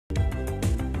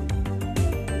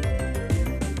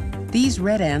These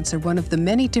red ants are one of the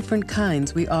many different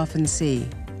kinds we often see.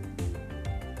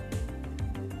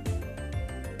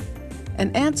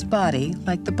 An ant's body,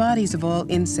 like the bodies of all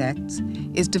insects,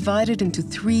 is divided into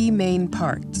three main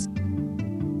parts.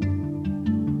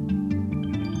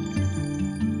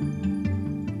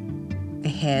 A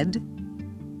head,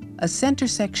 a center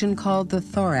section called the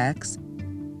thorax,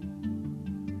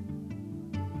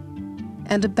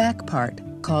 and a back part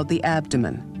called the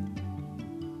abdomen.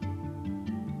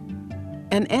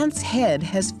 An ant's head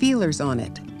has feelers on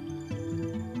it.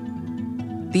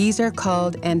 These are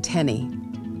called antennae.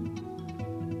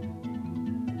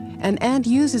 An ant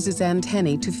uses its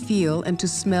antennae to feel and to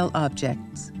smell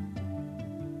objects.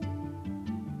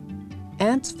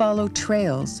 Ants follow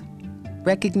trails,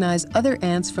 recognize other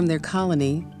ants from their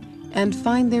colony, and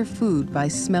find their food by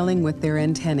smelling with their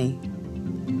antennae.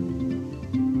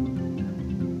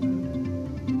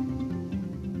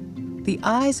 The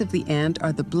eyes of the ant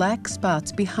are the black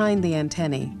spots behind the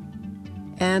antennae.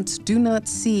 Ants do not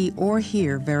see or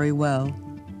hear very well.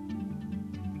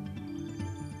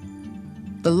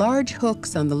 The large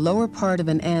hooks on the lower part of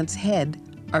an ant's head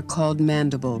are called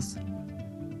mandibles.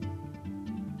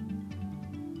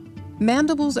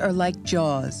 Mandibles are like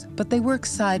jaws, but they work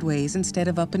sideways instead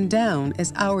of up and down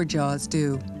as our jaws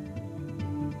do.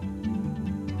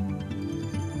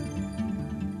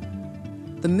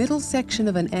 The middle section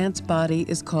of an ant's body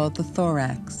is called the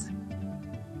thorax.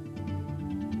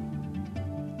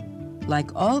 Like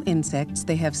all insects,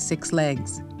 they have 6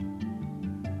 legs.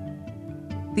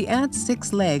 The ant's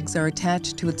 6 legs are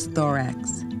attached to its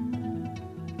thorax.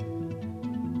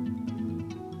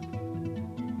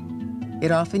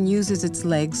 It often uses its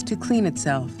legs to clean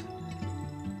itself.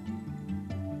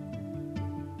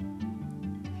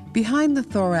 Behind the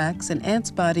thorax, an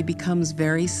ant's body becomes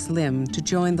very slim to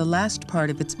join the last part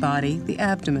of its body, the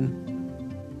abdomen.